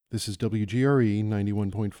This is WGRE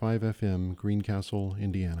 91.5 FM, Greencastle,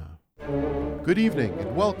 Indiana. Good evening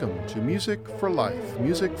and welcome to Music for Life,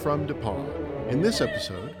 music from DePauw. In this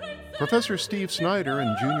episode, Professor Steve Snyder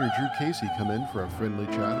and Junior Drew Casey come in for a friendly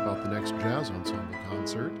chat about the next jazz ensemble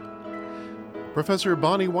concert. Professor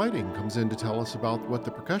Bonnie Whiting comes in to tell us about what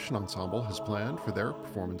the percussion ensemble has planned for their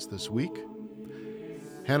performance this week.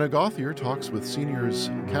 Hannah Gauthier talks with seniors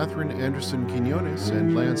Catherine Anderson Quinones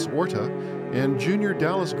and Lance Orta and junior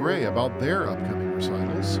Dallas Gray about their upcoming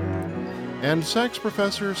recitals. And sax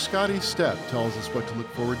professor Scotty Stepp tells us what to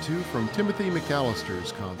look forward to from Timothy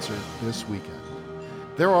McAllister's concert this weekend.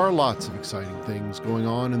 There are lots of exciting things going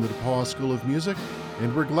on in the DePauw School of Music,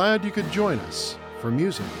 and we're glad you could join us for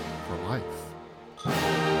Music for Life.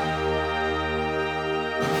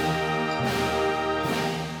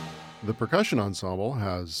 The percussion ensemble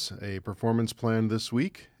has a performance planned this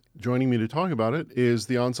week. Joining me to talk about it is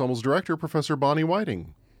the ensemble's director, Professor Bonnie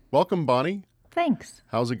Whiting. Welcome, Bonnie. Thanks.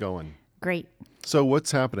 How's it going? Great. So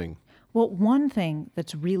what's happening? Well, one thing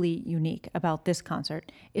that's really unique about this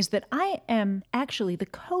concert is that I am actually the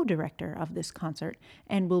co-director of this concert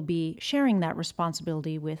and will be sharing that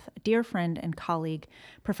responsibility with a dear friend and colleague,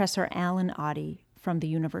 Professor Alan Oddie, from the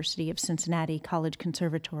University of Cincinnati College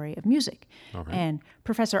Conservatory of Music. Okay. And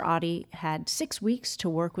Professor Oddie had 6 weeks to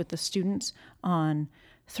work with the students on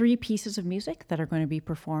 3 pieces of music that are going to be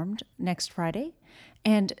performed next Friday.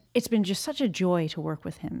 And it's been just such a joy to work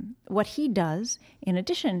with him. What he does, in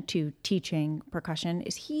addition to teaching percussion,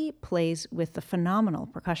 is he plays with the phenomenal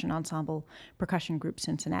percussion ensemble, Percussion Group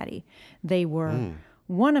Cincinnati. They were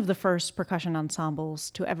one of the first percussion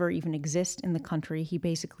ensembles to ever even exist in the country. He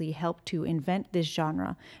basically helped to invent this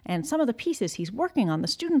genre. And some of the pieces he's working on the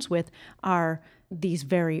students with are these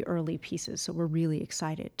very early pieces. So we're really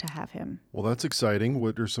excited to have him. Well, that's exciting.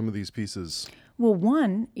 What are some of these pieces? Well,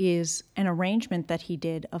 one is an arrangement that he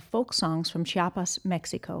did of folk songs from Chiapas,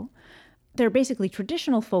 Mexico. They're basically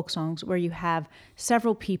traditional folk songs where you have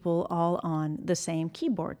several people all on the same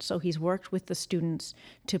keyboard. So he's worked with the students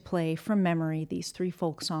to play from memory these 3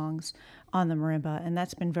 folk songs on the marimba, and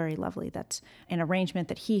that's been very lovely. That's an arrangement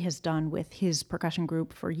that he has done with his percussion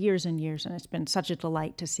group for years and years, and it's been such a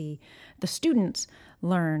delight to see the students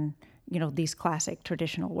learn, these classic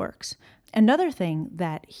traditional works. Another thing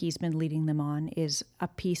that he's been leading them on is a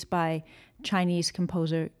piece by Chinese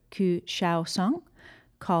composer Ku Xiaosong,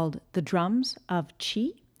 called The Drums of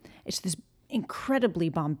Qi. It's this incredibly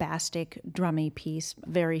bombastic drummy piece,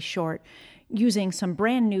 very short, using some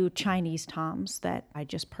brand new Chinese toms that I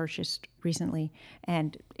just purchased recently,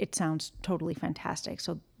 and it sounds totally fantastic.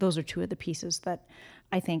 So those are 2 of the pieces that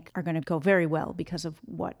I think are going to go very well because of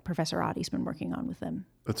what Professor Oddie's been working on with them.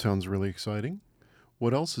 That sounds really exciting.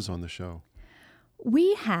 What else is on the show?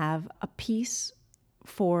 We have a piece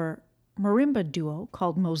for marimba duo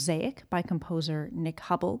called Mosaic by composer Nick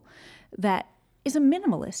Hubble that is a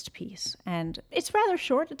minimalist piece. And it's rather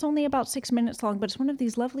short. It's only about 6 minutes long, but it's one of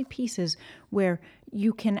these lovely pieces where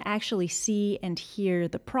you can actually see and hear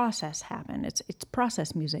the process happen. It's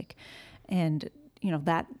process music. And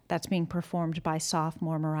that's being performed by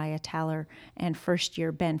sophomore Mariah Taller and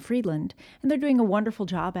first-year Ben Friedland. And they're doing a wonderful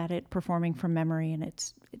job at it, performing from memory, and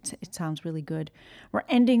it sounds really good. We're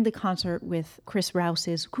ending the concert with Chris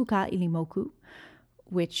Rouse's Kuka Ilimoku,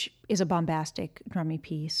 which is a bombastic drummy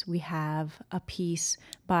piece. We have a piece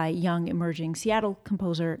by young emerging Seattle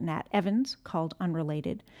composer Nat Evans called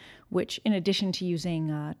Unrelated, which in addition to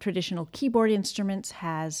using traditional keyboard instruments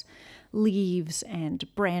has leaves and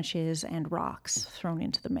branches and rocks thrown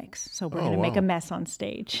into the mix. So we're going to make a mess on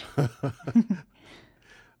stage.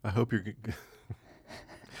 I hope you're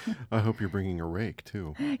bringing a rake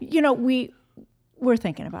too. We're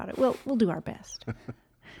thinking about it. We'll do our best.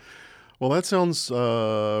 Well, that sounds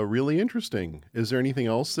really interesting. Is there anything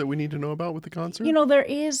else that we need to know about with the concert? There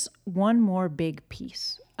is one more big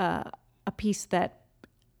piece, a piece that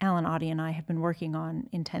Alan Oddie and I have been working on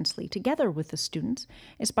intensely together with the students.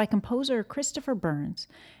 It's by composer Christopher Burns,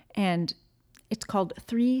 and it's called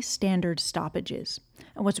 3 Standard Stoppages.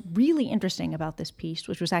 And what's really interesting about this piece,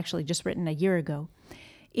 which was actually just written a year ago,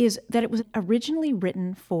 is that it was originally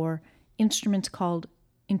written for instruments called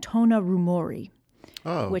intona rumori.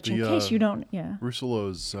 Oh, which, in case you don't,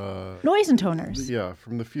 Russello's noise intoners.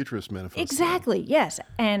 From the Futurist Manifesto. Exactly, yes.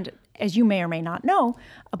 And as you may or may not know,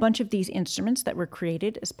 a bunch of these instruments that were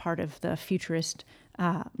created as part of the Futurist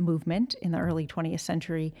movement in the early 20th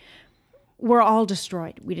century were all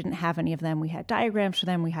destroyed. We didn't have any of them. We had diagrams for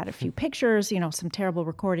them. We had a few pictures, some terrible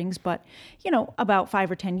recordings. But, about 5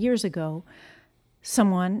 or 10 years ago,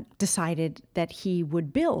 someone decided that he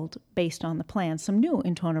would build, based on the plan, some new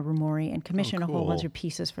Intona Rumori and commission a whole bunch of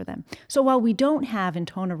pieces for them. So while we don't have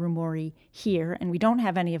Intona Rumori here, and we don't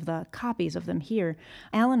have any of the copies of them here,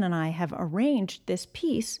 Alan and I have arranged this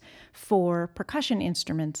piece for percussion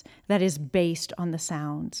instruments that is based on the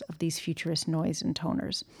sounds of these futurist noise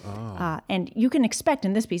intoners. And you can expect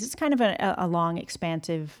in this piece, it's kind of a long,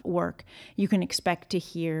 expansive work, you can expect to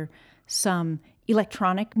hear some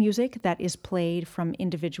electronic music that is played from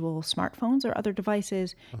individual smartphones or other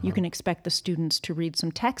devices. You can expect the students to read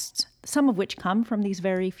some texts, some of which come from these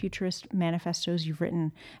very futurist manifestos you've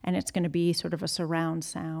written, and it's going to be sort of a surround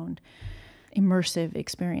sound, immersive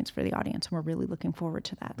experience for the audience, and we're really looking forward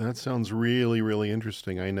to that. That sounds really, really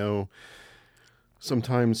interesting. I know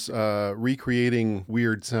sometimes recreating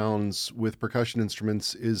weird sounds with percussion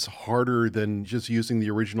instruments is harder than just using the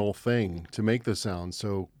original thing to make the sound.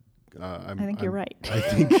 So I think you're right. I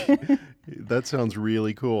think that sounds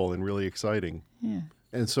really cool and really exciting. Yeah.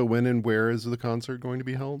 And so when and where is the concert going to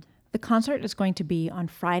be held? The concert is going to be on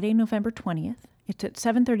Friday, November 20th. It's at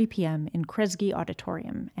 7:30 p.m. in Kresge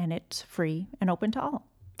Auditorium, and it's free and open to all.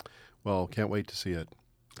 Well, can't wait to see it.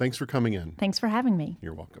 Thanks for coming in. Thanks for having me.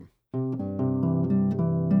 You're welcome.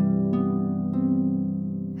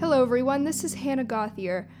 Hello, everyone. This is Hannah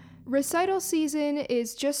Gauthier. Recital season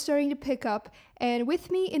is just starting to pick up, and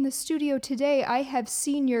with me in the studio today, I have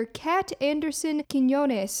senior Kat Anderson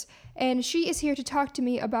Quinones, and she is here to talk to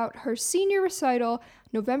me about her senior recital,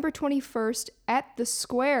 November 21st at the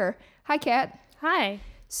Square. Hi, Kat. Hi.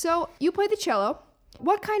 So, you play the cello.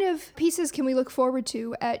 What kind of pieces can we look forward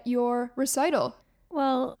to at your recital?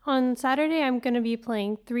 Well, on Saturday, I'm going to be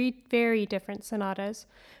playing 3 very different sonatas.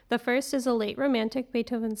 The first is a late romantic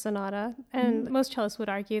Beethoven sonata, and most cellists would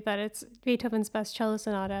argue that it's Beethoven's best cello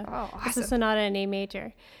sonata. Oh, awesome. It's a sonata in A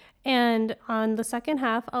major. And on the second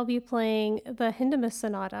half, I'll be playing the Hindemith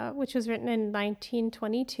sonata, which was written in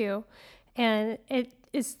 1922, and it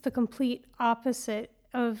is the complete opposite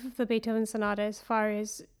of the Beethoven sonata as far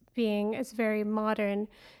as being, it's very modern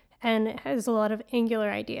and it has a lot of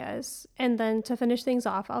angular ideas. And then to finish things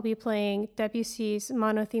off, I'll be playing Debussy's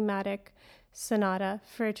monothematic sonata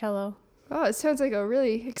for cello. Oh, it sounds like a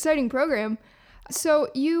really exciting program. So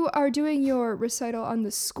you are doing your recital on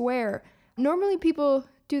the Square. Normally people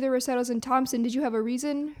do their recitals in Thompson. Did you have a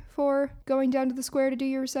reason for going down to the Square to do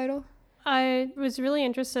your recital? I was really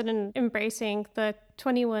interested in embracing the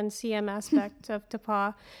 21 CM aspect of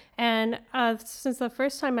DePauw. And since the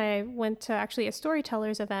first time I went to actually a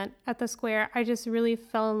storytellers event at the Square, I just really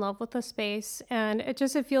fell in love with the space. And it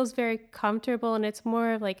feels very comfortable, and it's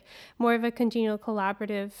more of a congenial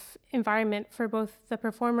collaborative environment for both the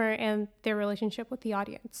performer and their relationship with the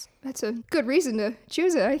audience. That's a good reason to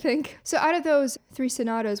choose it, I think. So out of those 3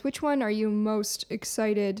 sonatas, which one are you most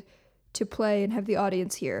excited to play and have the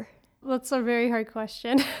audience hear? That's a very hard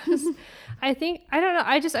question. I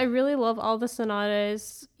really love all the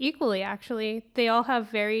sonatas equally, actually. They all have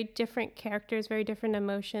very different characters, very different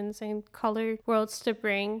emotions and color worlds to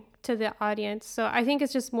bring to the audience. So I think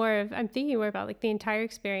it's just I'm thinking more about the entire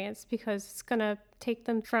experience, because it's going to take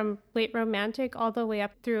them from late romantic all the way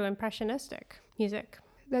up through impressionistic music.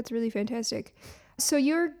 That's really fantastic. So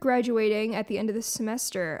you're graduating at the end of the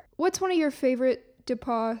semester. What's one of your favorite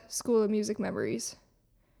DePauw School of Music memories?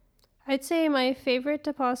 I'd say my favorite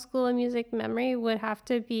DePauw School of Music memory would have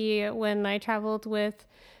to be when I traveled with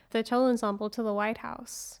the cello ensemble to the White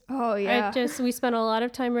House. Oh, yeah. We spent a lot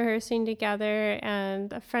of time rehearsing together,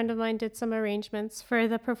 and a friend of mine did some arrangements for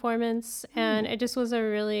the performance, and it just was a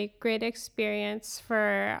really great experience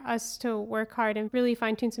for us to work hard and really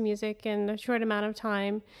fine-tune some music in a short amount of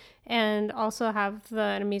time, and also have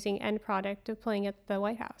an amazing end product of playing at the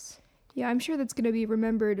White House. Yeah, I'm sure that's going to be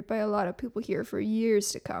remembered by a lot of people here for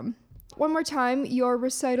years to come. One more time, your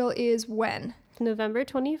recital is when? November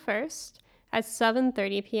 21st at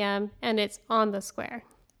 7:30 p.m., and it's on the Square.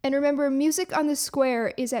 And remember, Music on the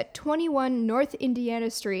Square is at 21 North Indiana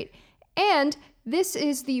Street. And this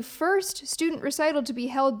is the first student recital to be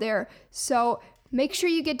held there, so make sure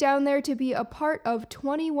you get down there to be a part of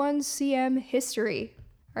 21 CM history.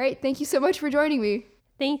 All right, thank you so much for joining me.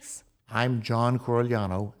 Thanks. I'm John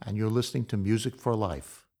Corigliano, and you're listening to Music for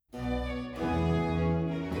Life.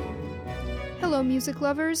 Hello, music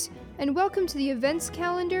lovers, and welcome to the events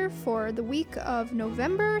calendar for the week of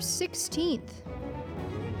November 16th.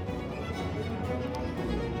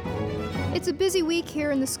 It's a busy week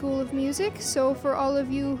here in the School of Music, so for all of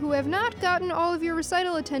you who have not gotten all of your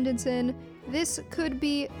recital attendance in, this could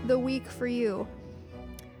be the week for you.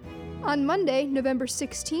 On Monday, November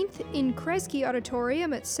 16th, in Kresge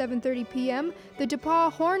Auditorium at 7:30 p.m., the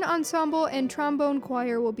DePauw Horn Ensemble and Trombone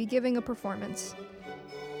Choir will be giving a performance.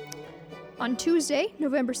 On Tuesday,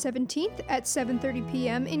 November 17th at 7:30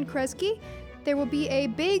 p.m. in Kresge, there will be a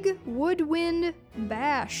big woodwind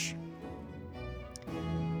bash.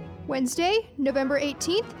 Wednesday, November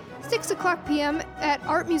 18th, 6 o'clock p.m. at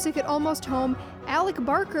Art Music at Almost Home, Alec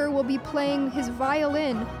Barker will be playing his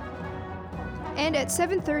violin. And at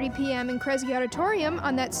 7:30 p.m. in Kresge Auditorium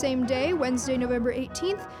on that same day, Wednesday, November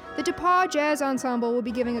 18th, the DePauw Jazz Ensemble will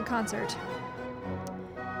be giving a concert.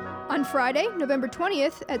 On Friday, November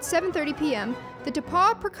 20th at 7:30 p.m., the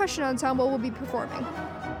DePauw Percussion Ensemble will be performing.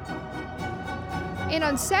 And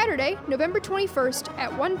on Saturday, November 21st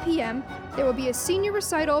at 1 p.m., there will be a senior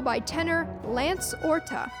recital by tenor Lance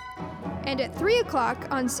Orta. And at 3 o'clock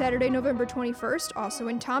on Saturday, November 21st, also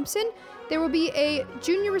in Thompson, there will be a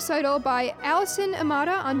junior recital by Allison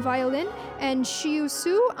Amada on violin and Shiu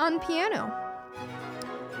Su on piano.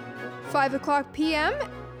 5 o'clock p.m.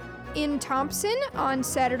 in Thompson on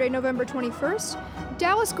Saturday, November 21st,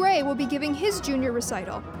 Dallas Gray will be giving his junior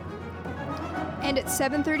recital. And at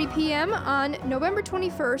 7:30 p.m. on November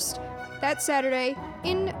 21st, that Saturday,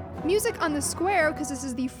 in Music on the Square, because this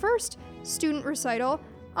is the first student recital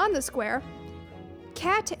on the Square,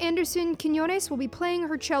 Kat Anderson Quinones will be playing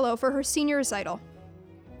her cello for her senior recital.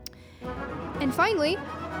 And finally,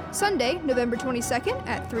 Sunday, November 22nd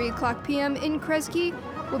at 3 o'clock p.m. in Kresge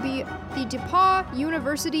will be the DePauw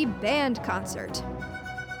University Band Concert.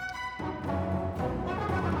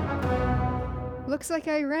 Looks like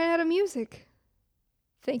I ran out of music.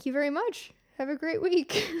 Thank you very much. Have a great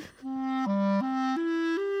week.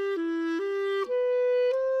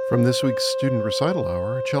 From this week's Student Recital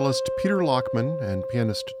Hour, cellist Peter Lockman and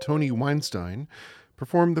pianist Tony Weinstein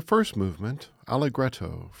performed the first movement,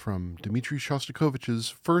 Allegretto, from Dmitri Shostakovich's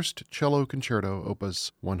First Cello Concerto,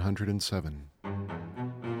 Opus 107.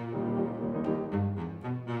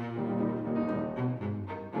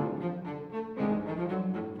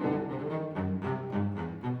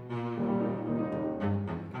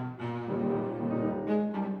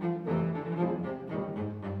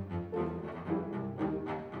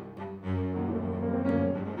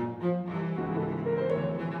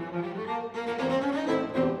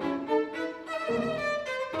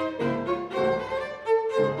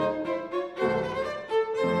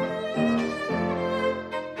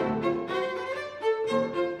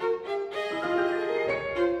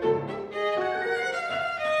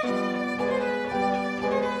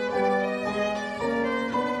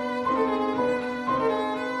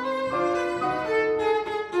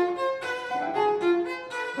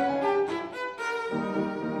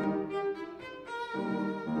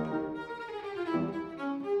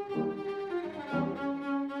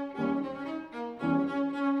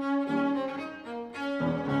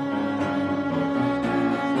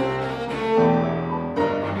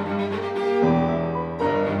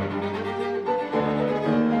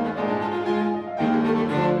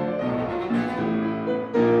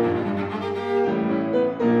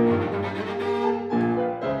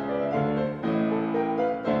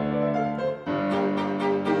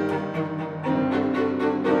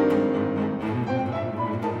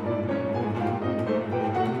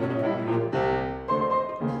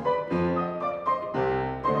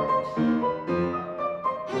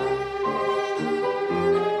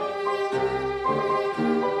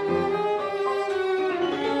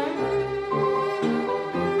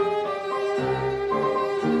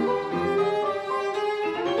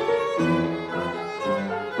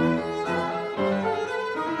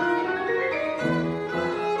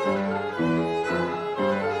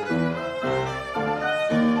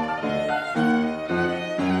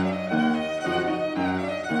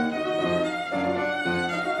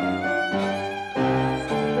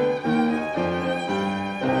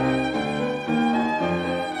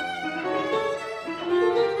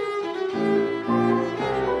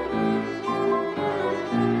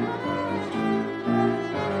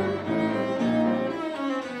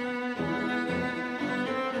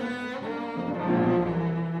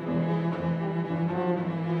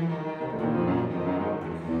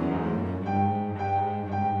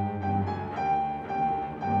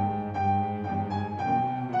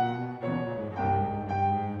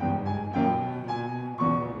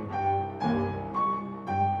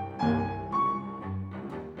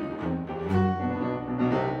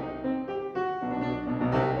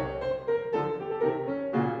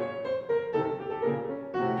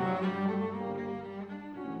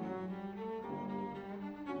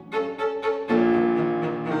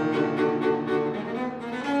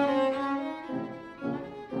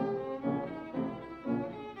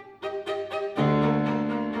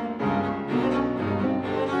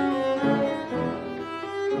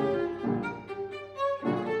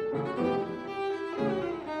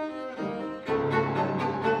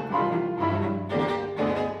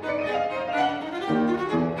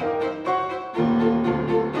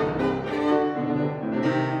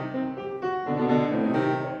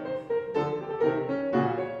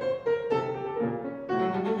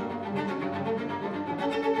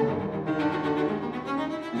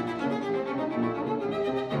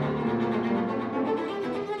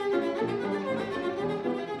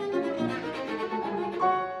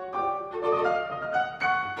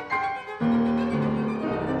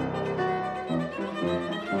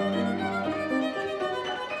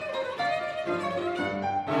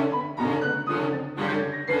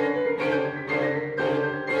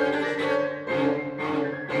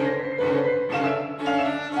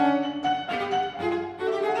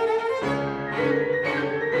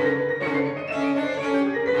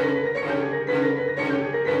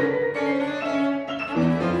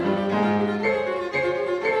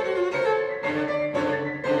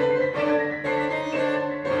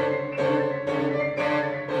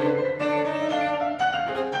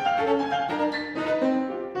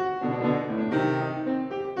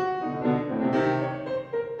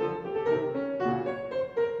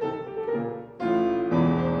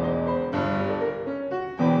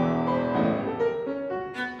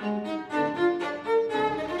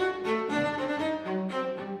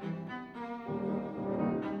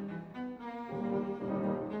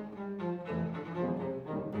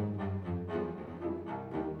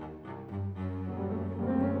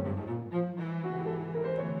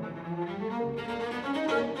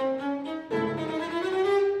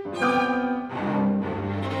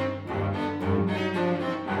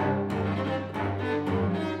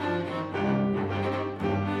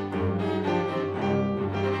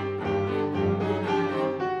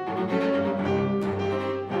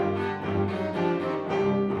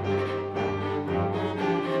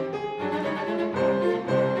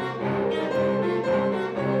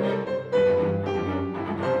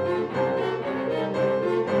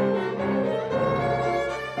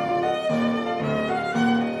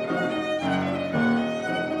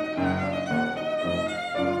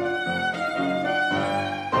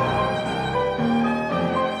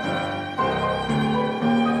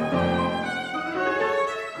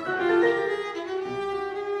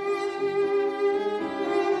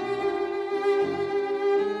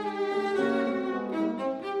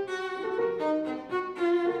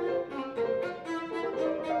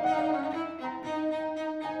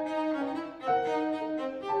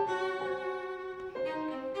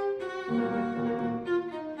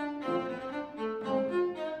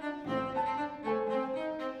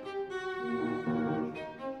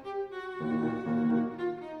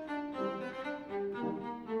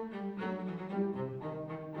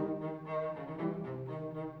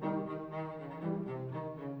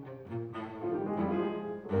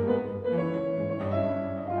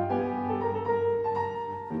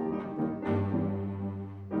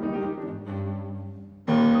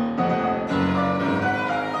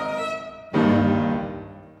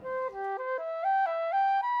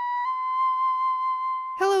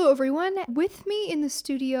 Hello, everyone. With me in the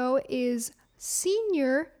studio is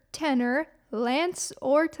senior tenor Lance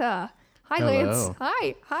Orta. Hi, Hello.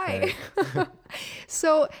 Lance. Hi.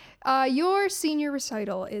 So, your senior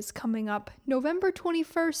recital is coming up November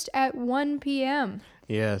 21st at 1 p.m.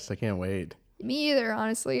 Yes, I can't wait. Me either,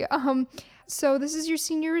 honestly. So this is your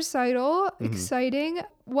senior recital. Exciting.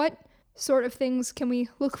 What sort of things can we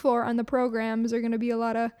look for on the program? Is there going to be a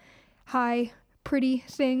lot of high, pretty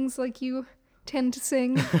things like you tend to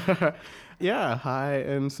sing? Yeah, high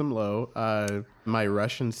and some low. My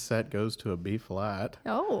Russian set goes to a B flat.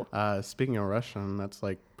 Oh. Speaking of Russian, that's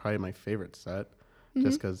like probably my favorite set,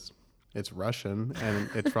 just because it's Russian and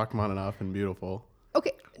it's Rachmaninoff and beautiful.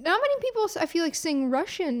 Okay. Not many people, I feel like, sing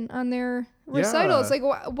Russian on their recitals.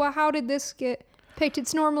 Yeah. Like, how did this get picked?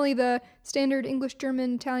 It's normally the standard English,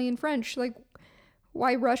 German, Italian, French. Like,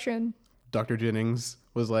 why Russian? Dr. Jennings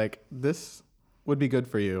was like, this would be good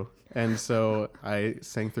for you. And so I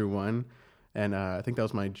sang through one, and I think that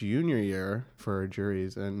was my junior year for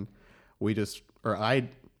juries, and I,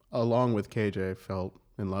 along with KJ, fell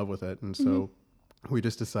in love with it, and so we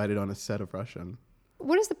just decided on a set of Russian.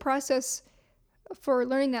 What is the process for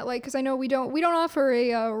learning that like? Because I know we don't offer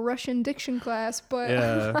a Russian diction class, but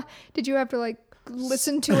Yeah. did you have to like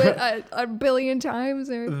listen to it a billion times?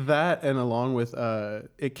 Or? That, and along with,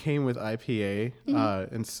 it came with IPA,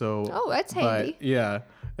 and so... Oh, that's handy. Yeah,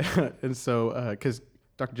 and so, because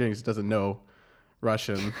Dr. Jennings doesn't know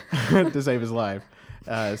Russian to save his life.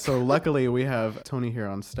 So luckily we have Tony here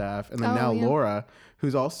on staff, and then now yeah. Laura,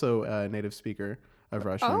 who's also a native speaker of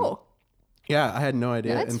Russian. Oh, Yeah, I had no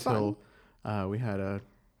idea That's until we had a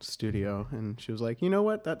studio, and she was like, you know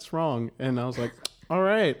what, that's wrong. And I was like, all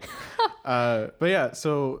right. But yeah,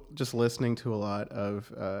 so just listening to a lot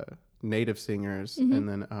of native singers, and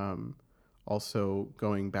then also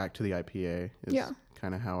going back to the IPA is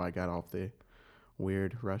kind of how I got off the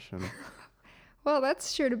weird Russian. well,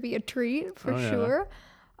 that's sure to be a treat for Oh, yeah. sure.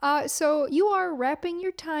 So you are wrapping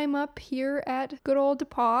your time up here at good old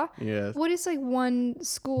DePauw. Yes. What is like one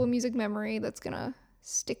school of music memory that's gonna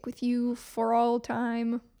stick with you for all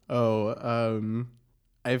time? Oh,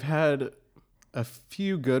 I've had a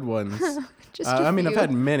few good ones. Just a I've few.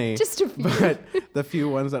 had many. Just a few. But the few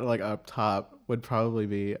ones that are like up top would probably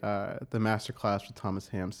be the master class with Thomas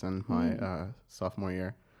Hampson my sophomore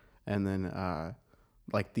year, and then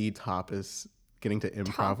like the top is getting to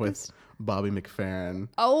improv with Bobby McFerrin.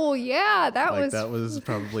 Oh yeah, that That was was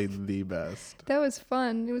probably the best. that was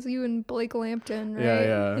fun. It was you and Blake Lampton, right?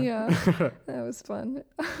 Yeah. That was fun.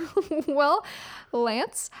 Well,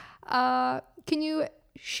 Lance, can you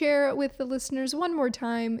share with the listeners one more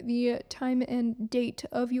time the time and date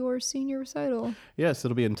of your senior recital? Yes,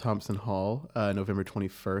 it'll be in Thompson Hall, November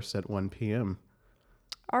 21st at 1 p.m.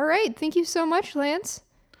 All right. Thank you so much, Lance.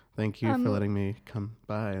 Thank you for letting me come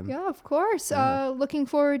by. And Yeah, of course. Looking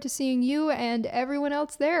forward to seeing you and everyone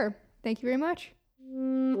else there. Thank you very much.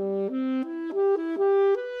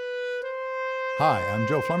 Hi, I'm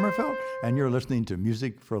Joe Flemmerfeld, and you're listening to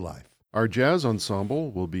Music for Life. Our jazz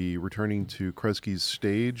ensemble will be returning to Kresge's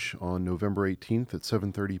stage on November 18th at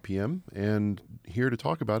 7:30 p.m. And here to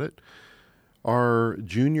talk about it, our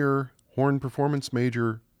junior horn performance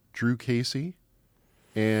major, Drew Casey,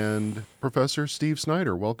 and Professor Steve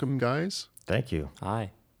Snyder. Welcome, guys. Thank you.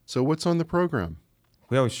 Hi. So what's on the program?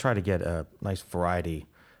 We always try to get a nice variety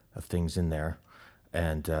of things in there.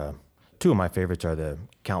 And two of my favorites are the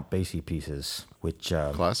Count Basie pieces, which...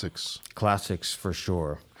 Classics. Classics for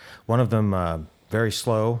sure. One of them, very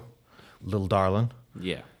slow, Little Darlin'.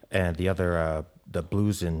 Yeah. And the other, the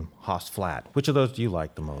blues in Haas Flat. Which of those do you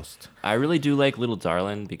like the most? I really do like Little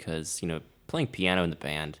Darlin' because, playing piano in the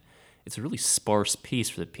band, it's a really sparse piece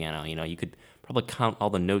for the piano. You could probably count all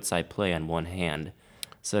the notes I play on one hand.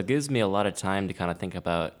 So it gives me a lot of time to kind of think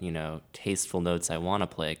about, tasteful notes I want to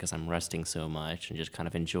play because I'm resting so much and just kind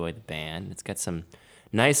of enjoy the band. It's got some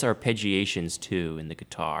nice arpeggiations too in the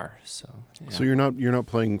guitar. So So you're not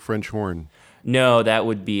playing French horn. No, that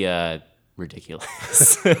would be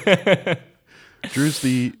ridiculous. Drew's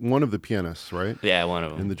one of the pianists, right? Yeah, one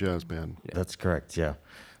of them. In the jazz band. That's correct, yeah.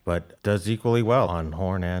 but does equally well on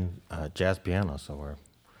horn and jazz piano. So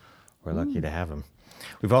we're lucky to have him.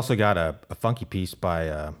 We've also got a funky piece by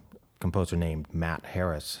a composer named Matt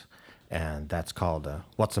Harris, and that's called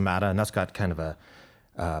What's the Matter? And that's got kind of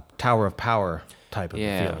a Tower of Power type of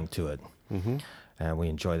feeling to it. And we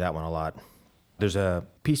enjoy that one a lot. There's a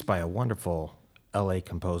piece by a wonderful LA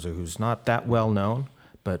composer who's not that well known,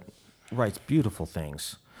 but writes beautiful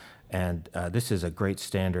things. And this is a great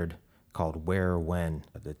standard called Where When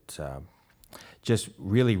that's just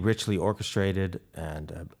really richly orchestrated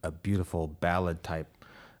and a beautiful ballad type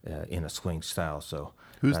in a swing style. So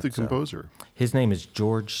who's the composer? His name is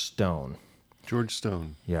George Stone. George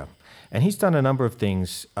Stone. Yeah. And he's done a number of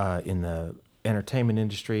things in the entertainment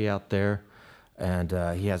industry out there. And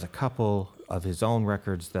he has a couple of his own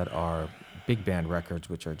records that are big band records,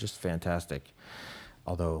 which are just fantastic,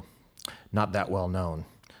 although not that well known.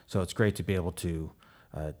 So it's great to be able to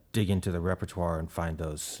dig into the repertoire and find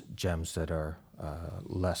those gems that are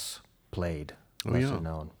less played, lesser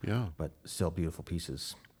known, but still beautiful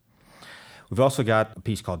pieces. We've also got a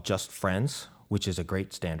piece called Just Friends, which is a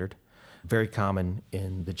great standard, very common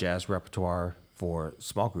in the jazz repertoire for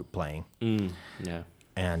small group playing.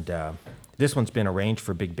 And this one's been arranged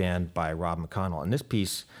for big band by Rob McConnell. And this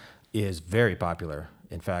piece is very popular.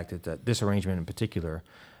 In fact, this arrangement in particular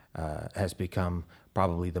has become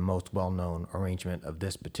probably the most well-known arrangement of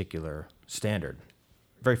this particular standard.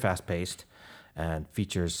 Very fast-paced and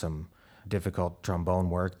features some difficult trombone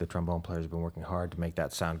work. The trombone players have been working hard to make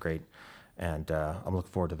that sound great. And I'm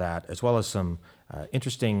looking forward to that, as well as some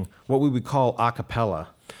interesting, what we would call a cappella.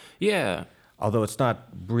 Yeah. Although it's not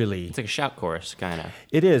really... It's like a shout chorus, kind of.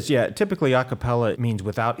 It is, yeah. Typically, a cappella means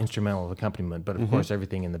without instrumental accompaniment, but of course,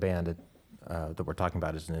 everything in the band that we're talking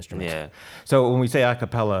about is an instrument. Yeah. So when we say a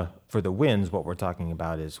cappella for the winds, what we're talking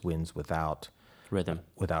about is winds without... Rhythm.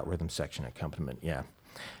 Without rhythm section accompaniment, yeah.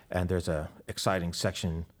 And there's a exciting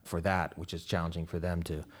section for that, which is challenging for them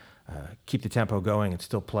to keep the tempo going and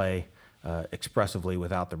still play expressively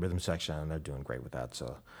without the rhythm section, and they're doing great with that.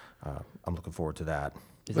 So I'm looking forward to that.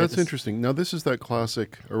 That's interesting. Now, this is that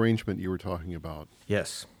classic arrangement you were talking about.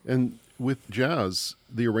 Yes. And with jazz,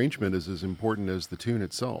 the arrangement is as important as the tune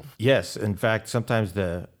itself. Yes. In fact, sometimes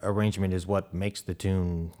the arrangement is what makes the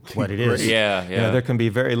tune what it is. Yeah. You know, there can be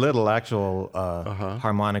very little actual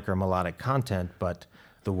harmonic or melodic content, but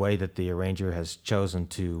the way that the arranger has chosen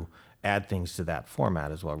to add things to that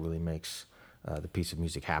format is what really makes the piece of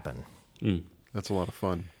music happen. That's a lot of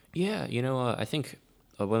fun. Yeah, I think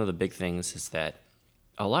one of the big things is that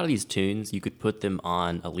a lot of these tunes, you could put them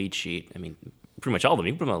on a lead sheet. I mean, pretty much all of them.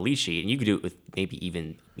 You can put them on a lead sheet, and you could do it with maybe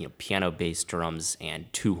even piano, bass, drums,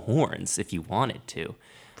 and two horns if you wanted to.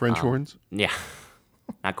 French horns? Yeah,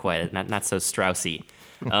 not quite. Not so Straussy.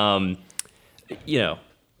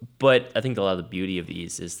 But I think a lot of the beauty of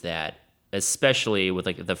these is that, especially with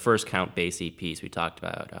like the first Count Basie piece we talked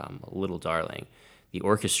about, Little Darling, the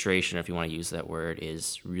orchestration, if you want to use that word,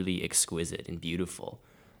 is really exquisite and beautiful.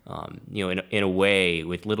 In a way,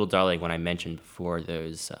 with Little Darling, when I mentioned before,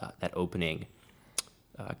 there's that opening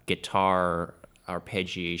guitar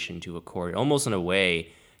arpeggiation to a chord, almost in a way,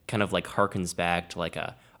 kind of like harkens back to like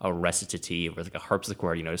a recitative or like a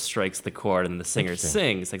harpsichord. Strikes the chord and the singer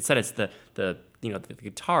sings. Like I said, it's the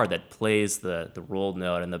guitar that plays the rolled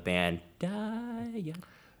note and the band. Yeah,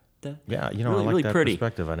 really, I like really that pretty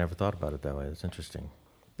perspective. I never thought about it that way. It's interesting.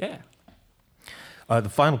 Yeah. The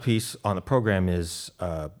final piece on the program is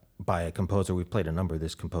by a composer. We've played a number of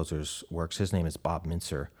this composer's works. His name is Bob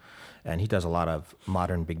Mintzer, and he does a lot of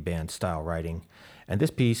modern big band style writing. And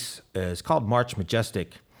this piece is called March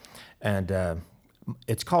Majestic, and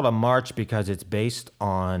it's called a march because it's based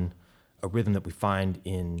on a rhythm that we find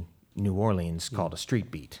in New Orleans called a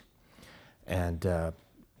street beat. And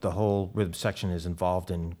the whole rhythm section is involved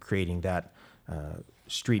in creating that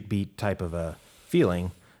street beat type of a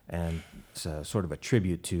feeling, and it's sort of a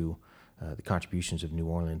tribute to the contributions of New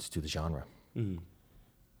Orleans to the genre.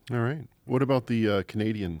 All right. What about the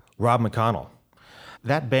Canadian? Rob McConnell.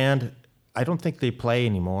 That band, I don't think they play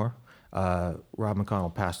anymore. Rob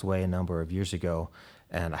McConnell passed away a number of years ago,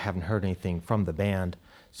 and I haven't heard anything from the band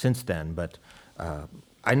since then, but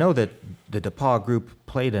I know that the DePaul group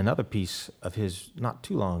played another piece of his not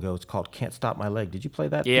too long ago. It's called Can't Stop My Leg. Did you play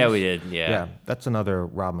that Yeah, piece? we did, yeah. Yeah, that's another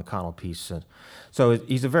Rob McConnell piece. So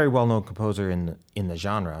he's a very well-known composer in the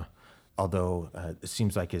genre, although it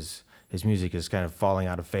seems like his music is kind of falling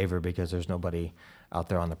out of favor because there's nobody out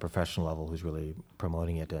there on the professional level who's really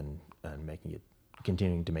promoting it and making it,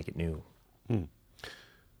 continuing to make it new.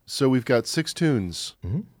 So we've got 6 tunes.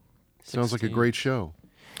 Sounds like a 16. great show.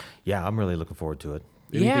 Yeah, I'm really looking forward to it.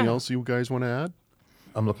 Anything Yeah. else you guys want to add?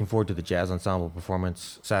 I'm looking forward to the jazz ensemble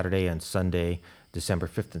performance Saturday and Sunday, December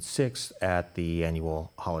 5th and 6th at the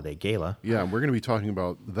annual holiday gala. Yeah, we're going to be talking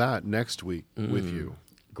about that next week with you.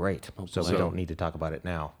 Great. So we don't need to talk about it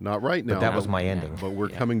now. Not right now. But that was my ending. But we're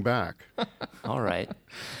coming back. All right.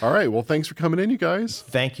 All right. Well, thanks for coming in, you guys.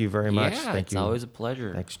 Thank you very much. Yeah, Thank it's you. always a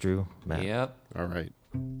pleasure. Thanks, Drew, Matt. Yep. All right.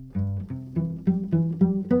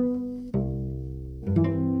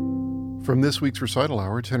 From this week's recital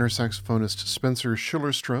hour, tenor saxophonist Spencer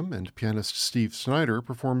Schillerstrom and pianist Steve Snyder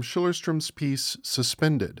perform Schillerstrom's piece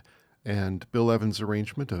Suspended and Bill Evans'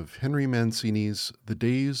 arrangement of Henry Mancini's The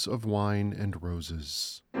Days of Wine and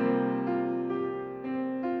Roses.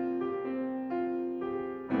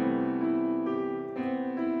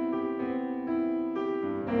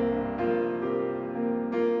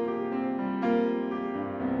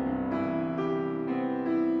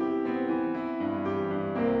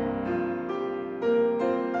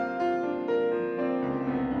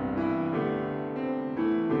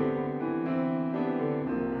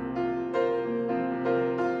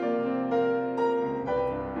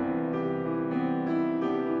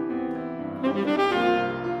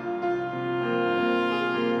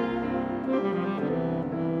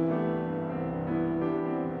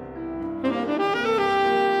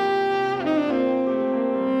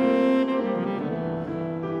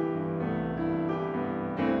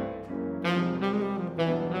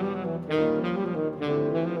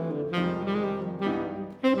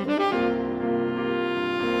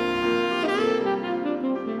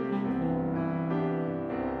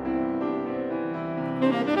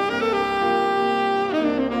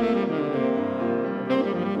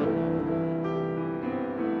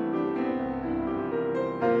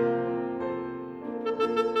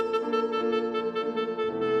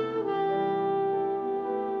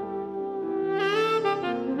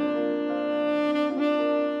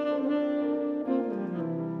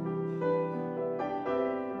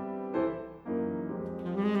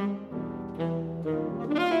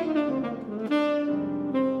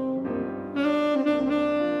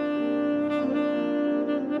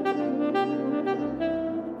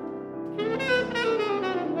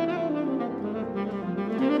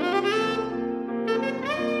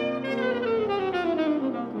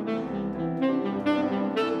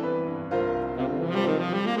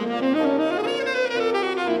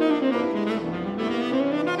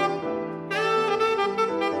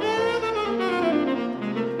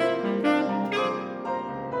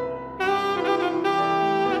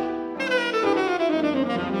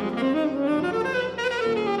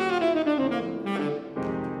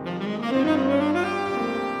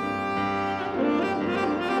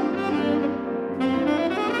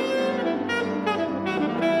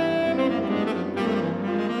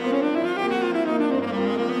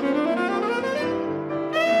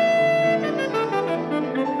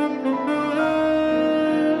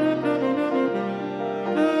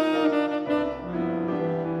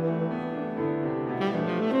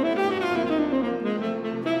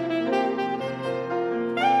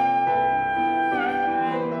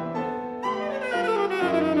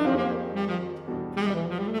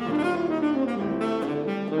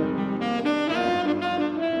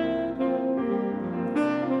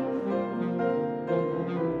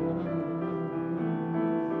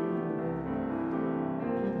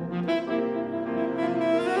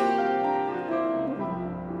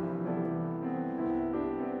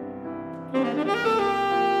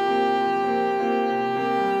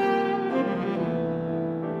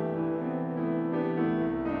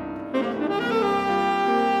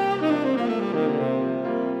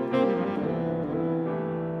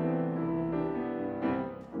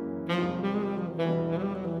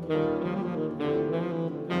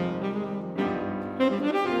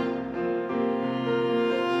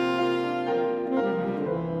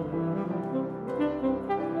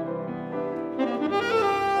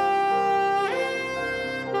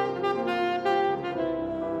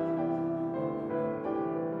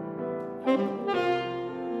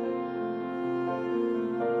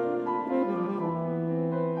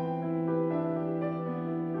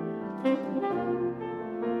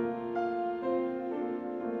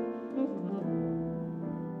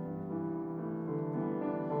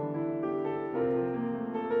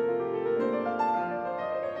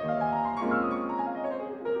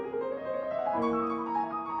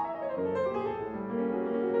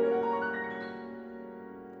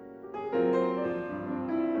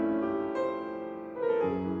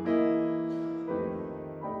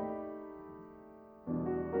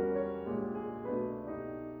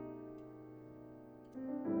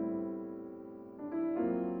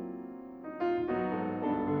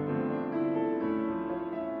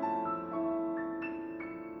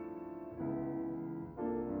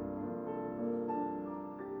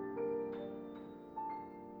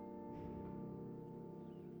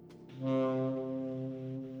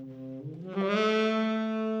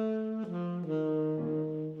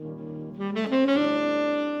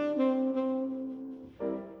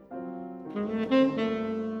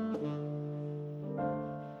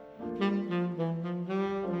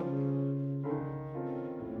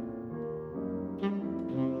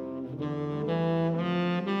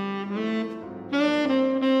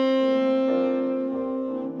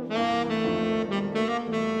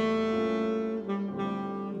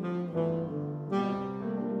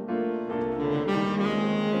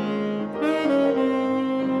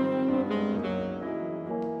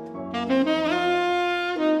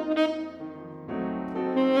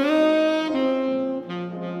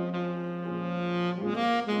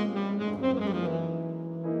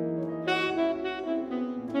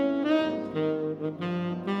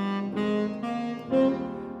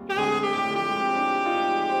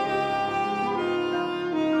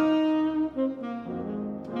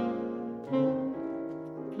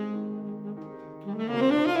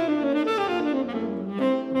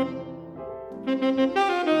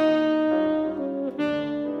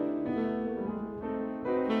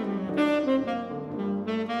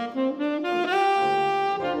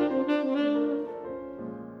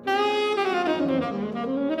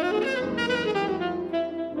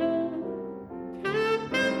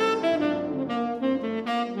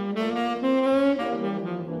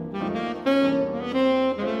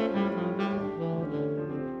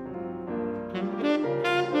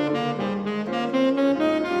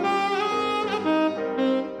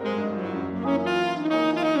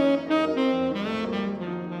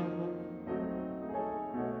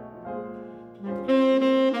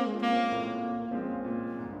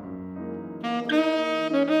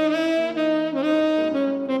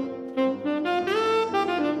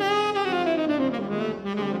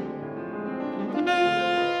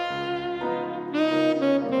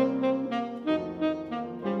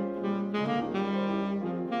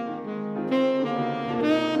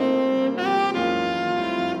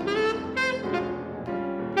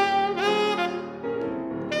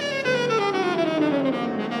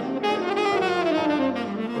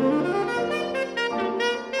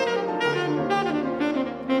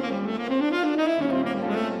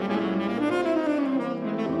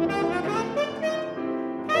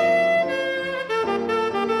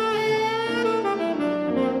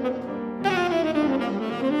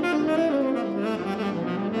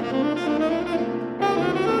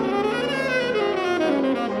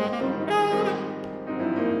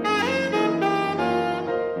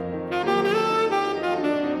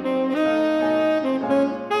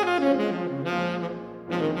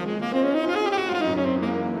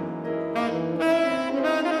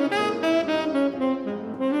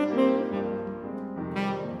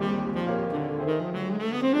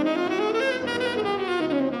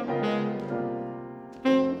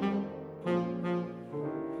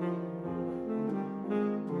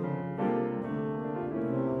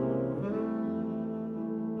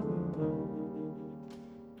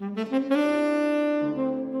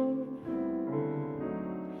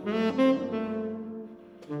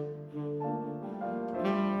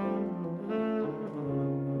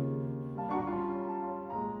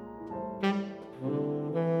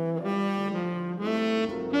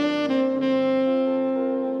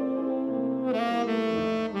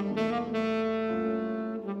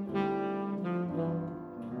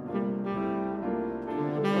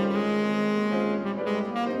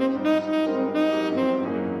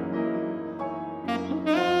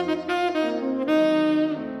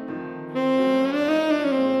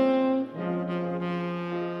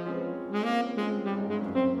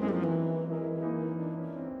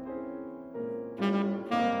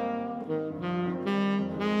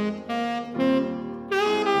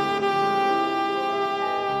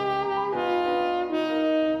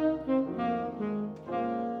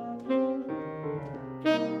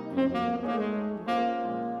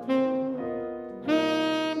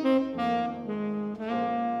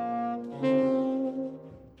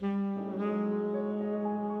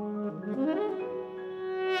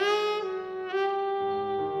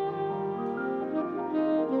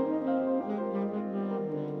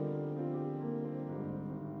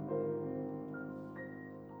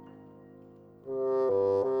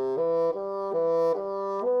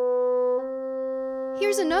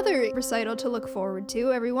 Here's another recital to look forward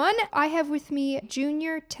to, everyone. I have with me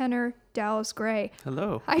junior tenor Dallas Gray.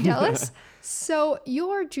 Hello. Hi, Dallas. So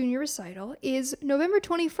your junior recital is November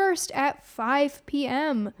 21st at 5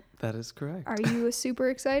 p.m. That is correct. Are you super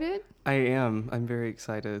excited? I am. I'm very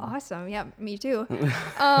excited. Awesome. Yeah, me too.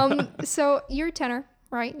 So you're a tenor,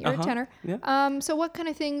 right? You're a tenor. Yeah. So what kind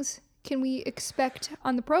of things can we expect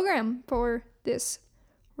on the program for this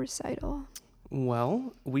recital?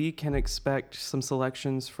 Well, we can expect some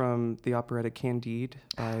selections from the operetta Candide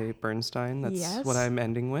by Bernstein. That's Yes. what I'm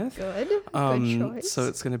ending with. Good. Good choice. So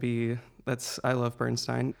it's going to be, I love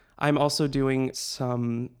Bernstein. I'm also doing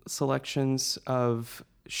some selections of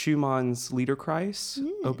Schumann's Liederkreis,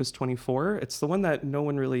 Opus 24. It's the one that no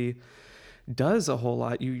one really does a whole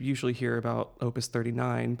lot. You usually hear about Opus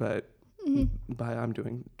 39, but I'm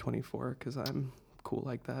doing 24 because I'm cool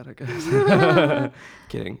like that, I guess.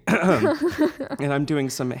 Kidding. And I'm doing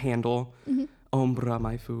some Handel, Ombra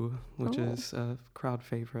Mai Fu, which is a crowd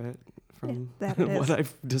favorite from what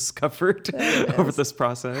I've discovered over this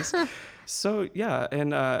process. So yeah,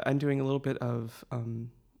 and I'm doing a little bit of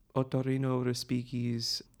Ottorino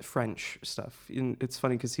Respighi's French stuff. And it's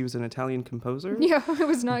funny because he was an Italian composer. Yeah, I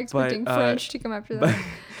was not expecting French to come after that.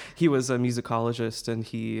 He was a musicologist and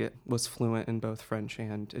he was fluent in both French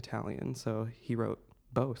and Italian, so he wrote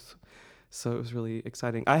both. So it was really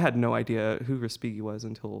exciting. I had no idea who Respighi was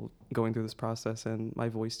until going through this process, and my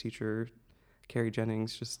voice teacher, Carrie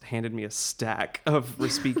Jennings, just handed me a stack of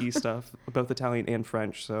Respighi stuff, both Italian and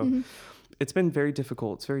French. So it's been very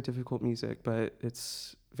difficult. It's very difficult music, but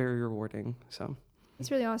it's very rewarding. So It's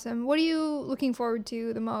really awesome. What are you looking forward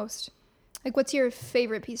to the most? Like, what's your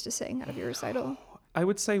favorite piece to sing out of your recital? I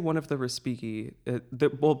would say one of the Respighi,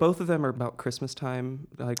 both of them are about Christmas time.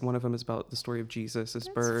 Like one of them is about the story of Jesus'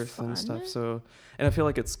 birth and stuff. So, and I feel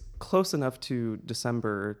like it's close enough to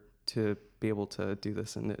December to be able to do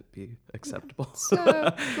this and it be acceptable.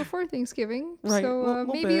 It's before Thanksgiving, Right, so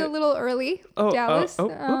maybe maybe a little early, Dallas.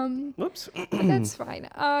 Whoops. But that's fine.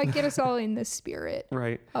 Get us all in the spirit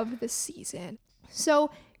of the season. So,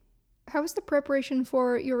 how has the preparation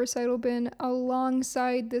for your recital been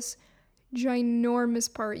alongside this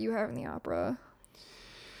ginormous part you have in the opera?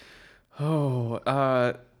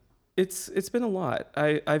 It's been a lot.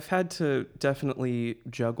 I've had to definitely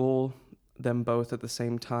juggle them both at the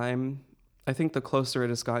same time. I think the closer it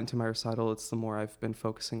has gotten to my recital, it's the more I've been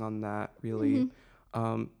focusing on that, really.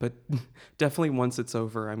 But definitely once it's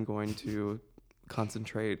over, I'm going to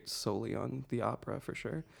concentrate solely on the opera for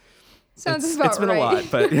sure. Sounds about right. It's been a lot,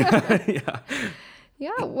 but yeah.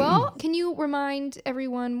 Yeah, well, can you remind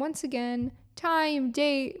everyone once again, time,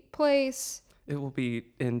 date, place? It will be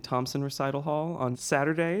in Thompson Recital Hall on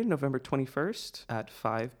Saturday, November 21st at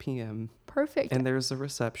 5 p.m. Perfect. And there's a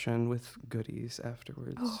reception with goodies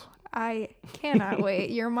afterwards. Oh, I cannot wait.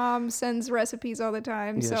 Your mom sends recipes all the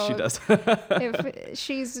time. Yes, so she does. if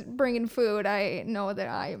she's bringing food, I know that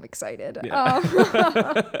I am excited. Yeah.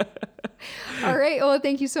 All right. Well,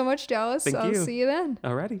 thank you so much, Dallas. I'll see you then.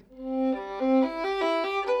 Alrighty.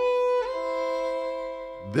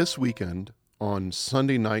 This weekend, on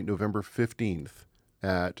Sunday night, November 15th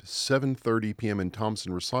at 7:30 p.m. in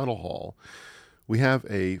Thompson Recital Hall, we have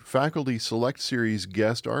a Faculty Select Series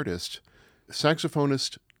guest artist,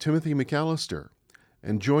 saxophonist Timothy McAllister.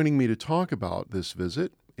 And joining me to talk about this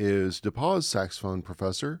visit is DePauw's saxophone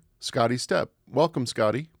professor, Scotty Stepp. Welcome,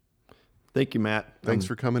 Scotty. Thank you, Matt. Thanks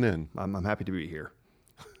for coming in. I'm happy to be here.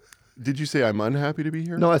 Did you say I'm unhappy to be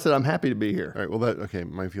here? No, I said I'm happy to be here. All right, well, okay,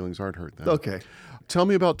 my feelings aren't hurt then. Okay. Tell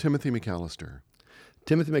me about Timothy McAllister.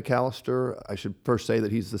 Timothy McAllister, I should first say that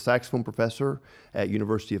he's the saxophone professor at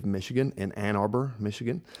University of Michigan in Ann Arbor,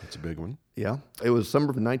 Michigan. That's a big one. Yeah. It was summer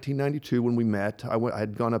of 1992 when we met. I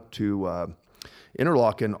had gone up to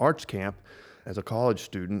Interlochen Arts Camp as a college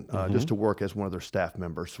student, just to work as one of their staff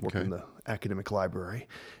members, working in the academic library.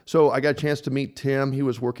 So I got a chance to meet Tim. He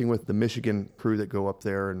was working with the Michigan crew that go up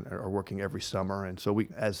there and are working every summer. And so we,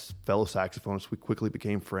 as fellow saxophonists, we quickly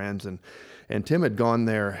became friends. And Tim had gone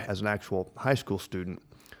there as an actual high school student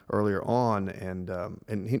earlier on,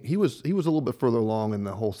 and he was a little bit further along in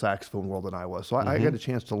the whole saxophone world than I was. So I got a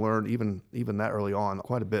chance to learn even that early on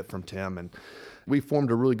quite a bit from Tim, and we formed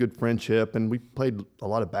a really good friendship, and we played a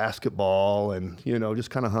lot of basketball, and just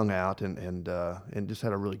kind of hung out and just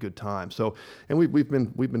had a really good time. So, and we've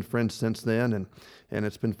been friends since then, and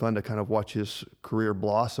it's been fun to kind of watch his career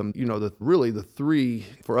blossom. The three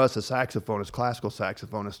for us as saxophonists, classical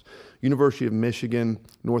saxophonists, University of Michigan,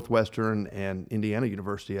 Northwestern, and Indiana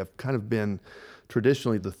University have kind of been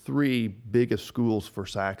traditionally the three biggest schools for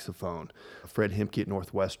saxophone. Fred Hemke at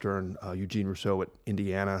Northwestern, Eugene Rousseau at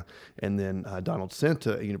Indiana, and then Donald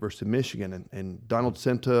Senta at University of Michigan. And Donald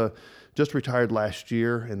Senta just retired last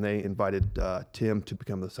year, and they invited Tim to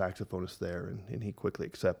become the saxophonist there, and he quickly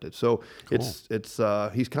accepted. So it's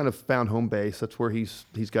he's kind of found home base. That's where he's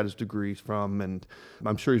got his degrees from, and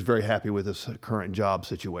I'm sure he's very happy with his current job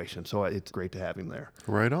situation. So it's great to have him there.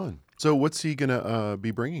 Right on. So what's he going to be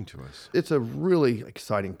bringing to us? It's a really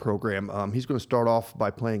exciting program. He's going to start off by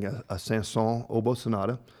playing a Saint-Saëns oboe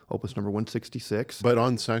sonata, opus number 166. But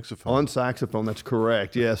on saxophone. On saxophone, that's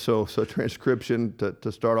correct. Yeah, so transcription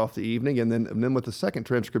to start off the evening. And then with the second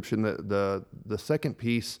transcription, the second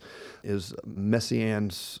piece is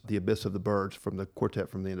Messiaen's The Abyss of the Birds from the Quartet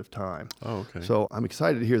from the End of Time. Oh, okay. So I'm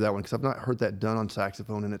excited to hear that one because I've not heard that done on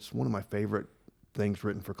saxophone, and it's one of my favorite things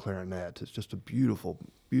written for clarinet. It's just a beautiful,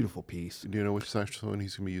 beautiful piece. Do you know which saxophone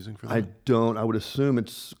he's going to be using for that? I don't. I would assume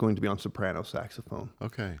it's going to be on soprano saxophone.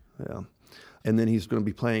 Okay. Yeah. And then he's going to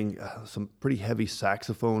be playing some pretty heavy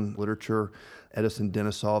saxophone literature, Edison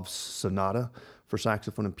Denisov's Sonata for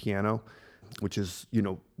saxophone and piano, which is,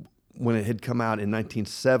 when it had come out in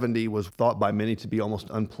 1970, was thought by many to be almost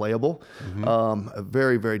unplayable. Mm-hmm. A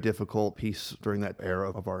very, very difficult piece during that era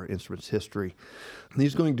of our instrument's history. And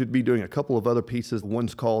he's going to be doing a couple of other pieces.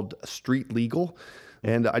 One's called Street Legal.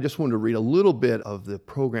 And I just wanted to read a little bit of the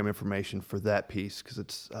program information for that piece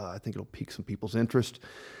because I think it'll pique some people's interest.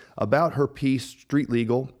 About her piece, Street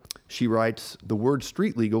Legal, she writes, "The word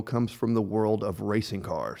street legal comes from the world of racing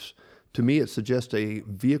cars. To me, it suggests a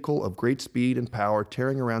vehicle of great speed and power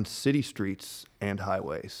tearing around city streets and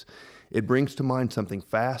highways. It brings to mind something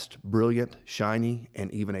fast, brilliant, shiny,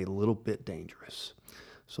 and even a little bit dangerous."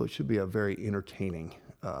 So it should be a very entertaining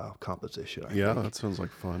composition, I think. That sounds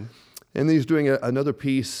like fun. And then he's doing another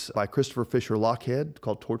piece by Christopher Fisher Lockhead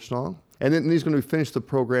called Torch Song. And then he's going to finish the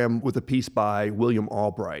program with a piece by William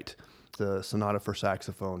Albright, the Sonata for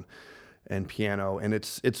Saxophone and Piano. And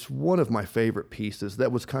it's one of my favorite pieces.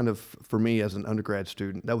 That was kind of, for me as an undergrad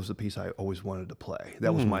student, that was the piece I always wanted to play.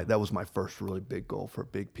 That was my first really big goal for a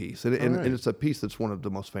big piece. And it's a piece that's one of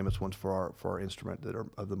the most famous ones for our instrument that are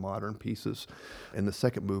of the modern pieces. And the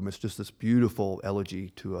second movement is just this beautiful elegy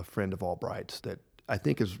to a friend of Albright's that I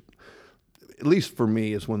think is, at least for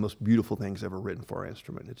me, is one of the most beautiful things ever written for our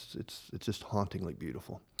instrument. It's just hauntingly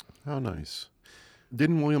beautiful. How nice.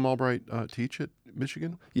 Didn't William Albright teach at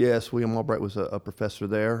Michigan? Yes, William Albright was a professor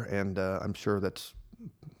there, and I'm sure that's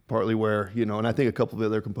partly where, and I think a couple of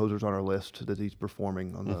other composers on our list that he's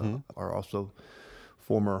performing on are also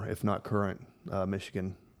former, if not current,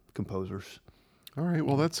 Michigan composers. All right,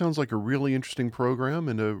 well, that sounds like a really interesting program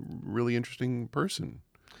and a really interesting person.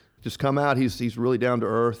 Just come out. He's really down to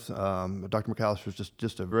earth. Dr. McAllister's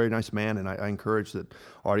just a very nice man, and I encourage that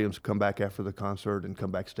audience come back after the concert and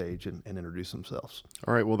come backstage and introduce themselves.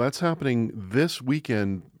 All right, well, that's happening this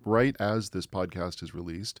weekend, right as this podcast is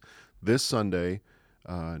released, this Sunday,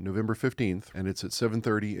 November 15th, and it's at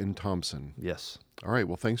 7:30 in Thompson. Yes. All right,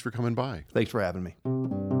 well, thanks for coming by. Thanks for having me.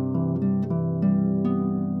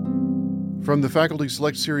 From the Faculty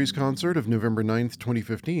Select Series concert of November 9th,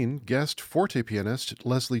 2015, guest forte pianist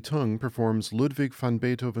Leslie Tung performs Ludwig van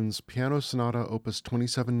Beethoven's Piano Sonata Opus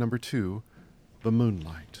 27 No. 2, The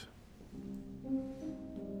Moonlight.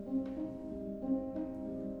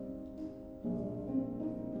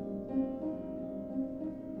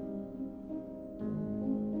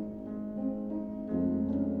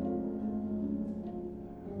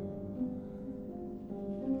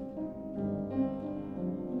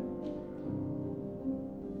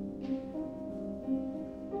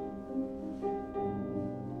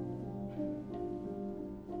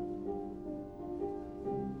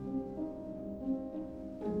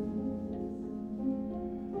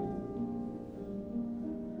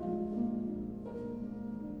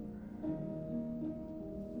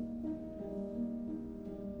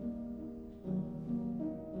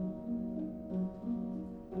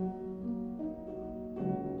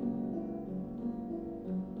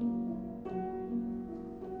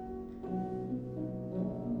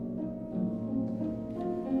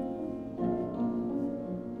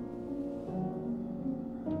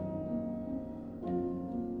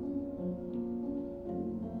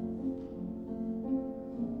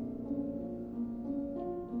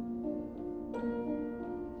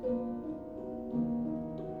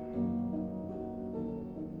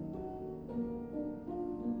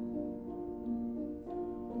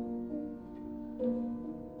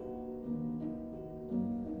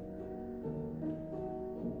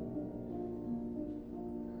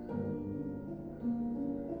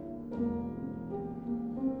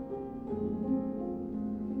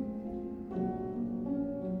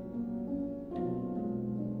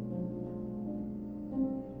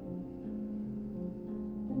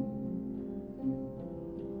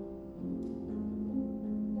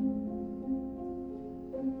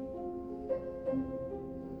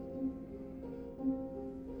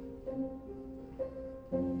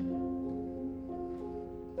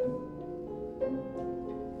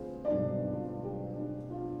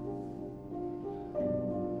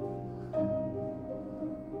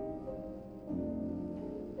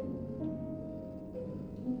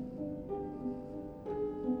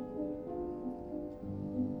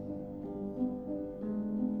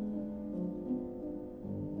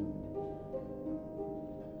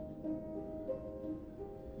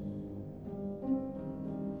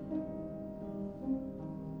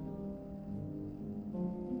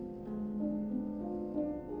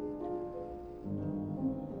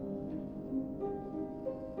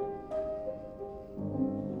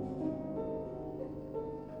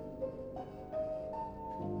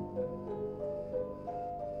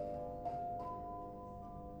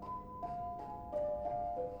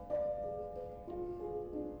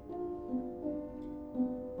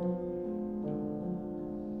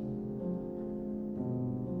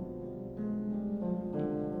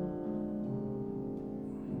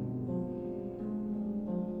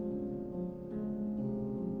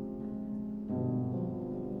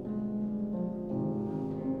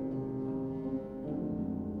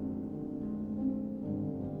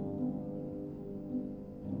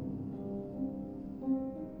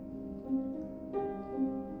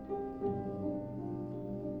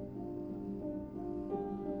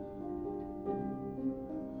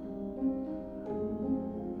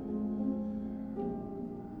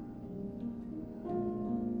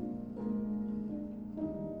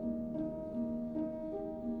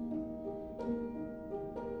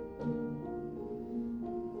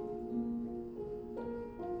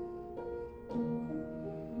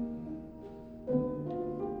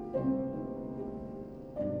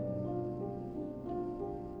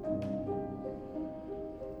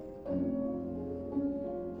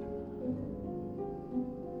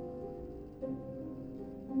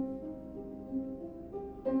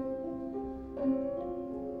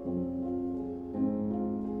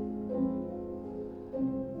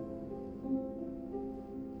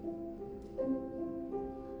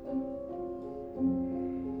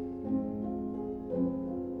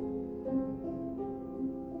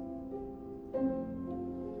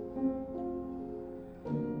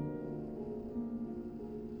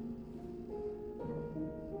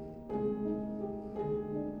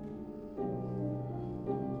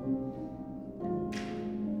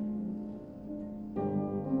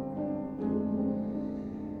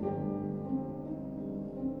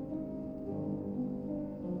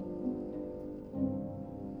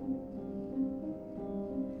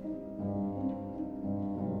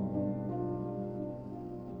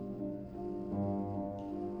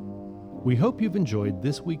 We hope you've enjoyed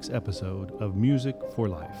this week's episode of Music for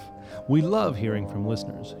Life. We love hearing from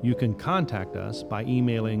listeners. You can contact us by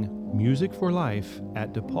emailing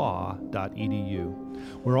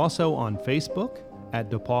musicforlife@depaul.edu. We're also on Facebook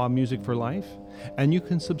at DePaul Music for Life, and you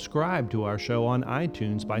can subscribe to our show on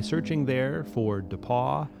iTunes by searching there for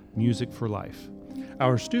DePaul Music for Life.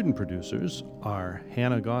 Our student producers are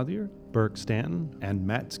Hannah Gauthier, Burke Stanton, and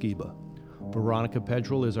Matt Skiba. Veronica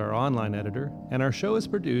Pedrell is our online editor, and our show is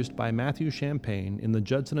produced by Matthew Champagne in the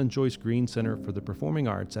Judson and Joyce Green Center for the Performing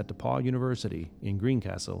Arts at DePaul University in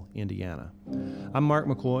Greencastle, Indiana. I'm Mark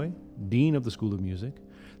McCoy, Dean of the School of Music.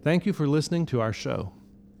 Thank you for listening to our show.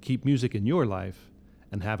 Keep music in your life,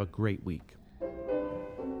 and have a great week.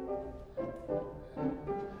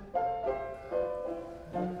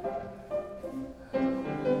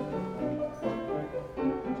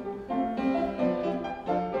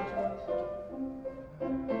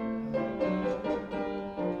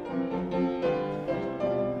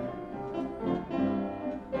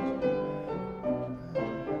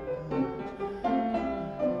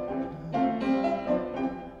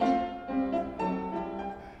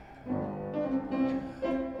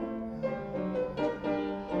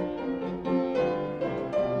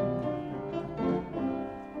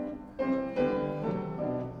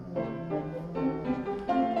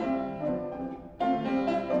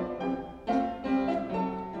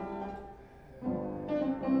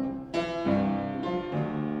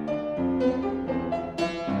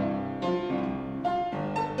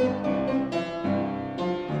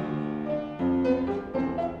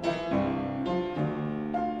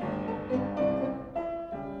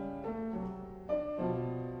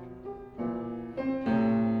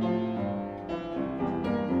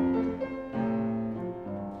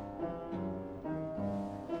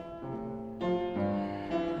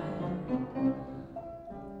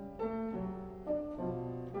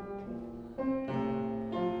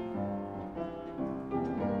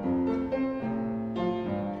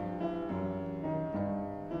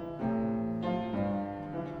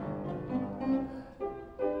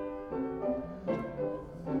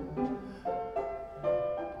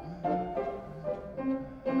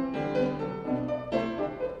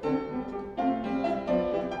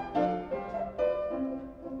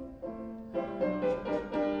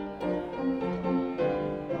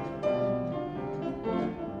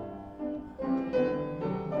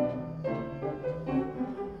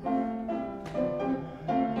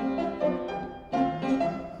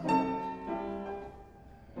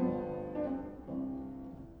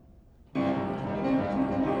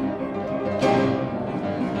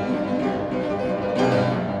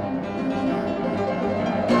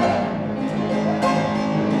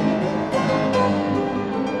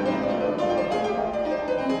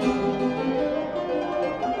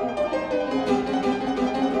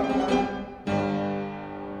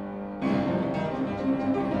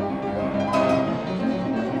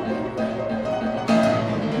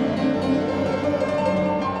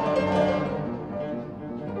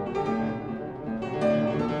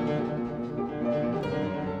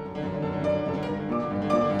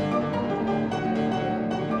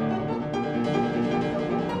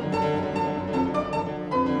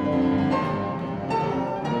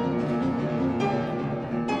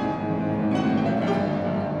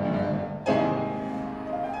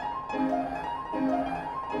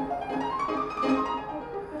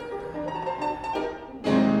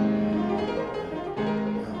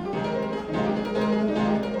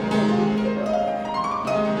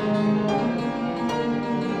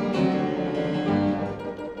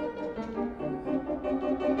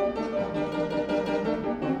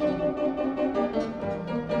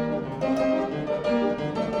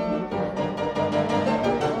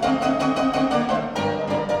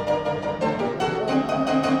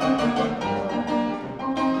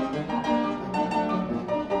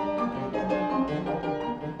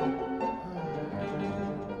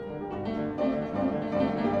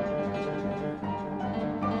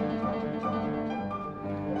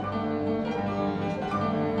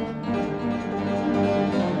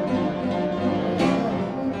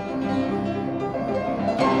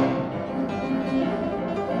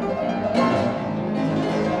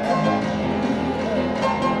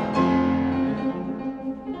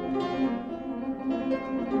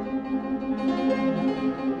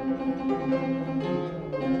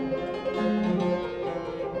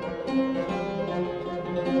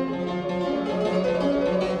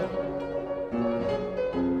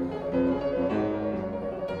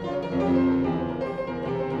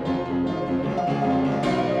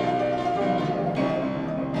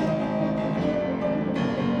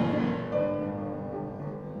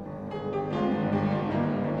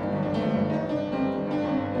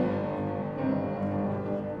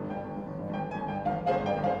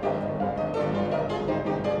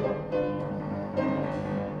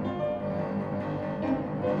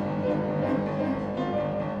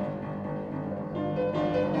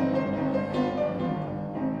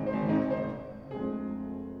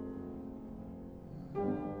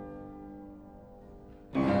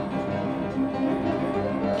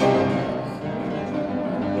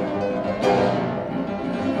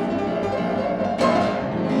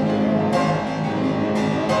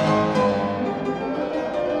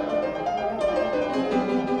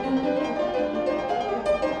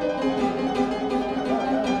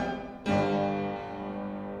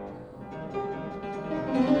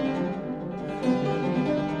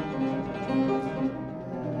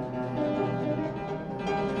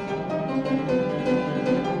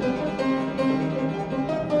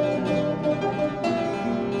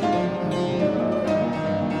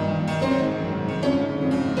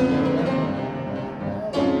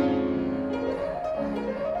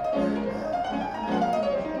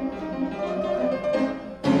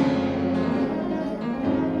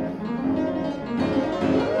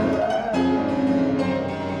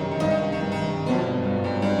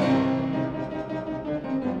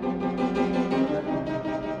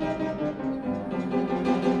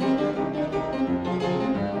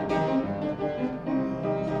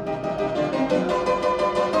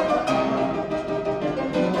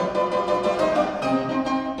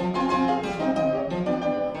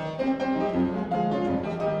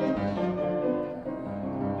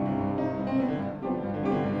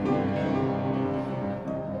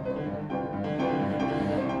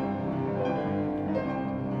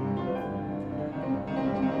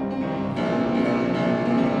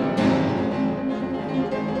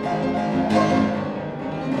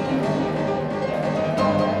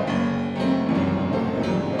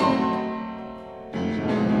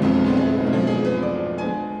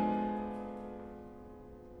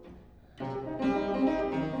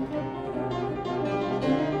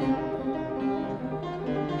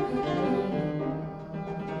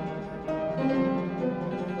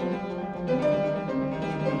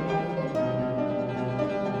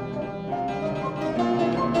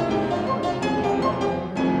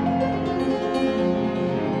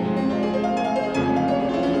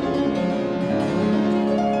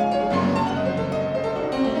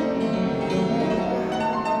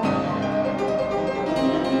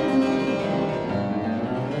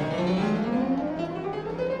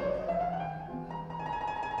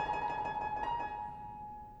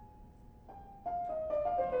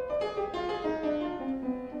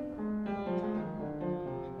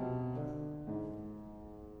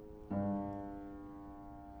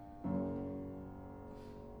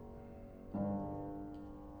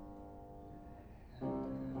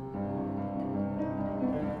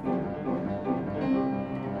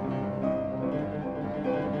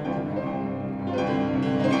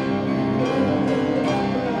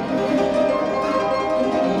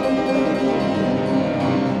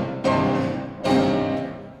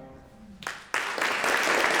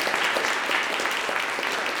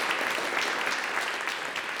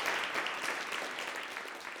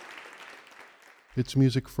 It's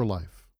Music for Life.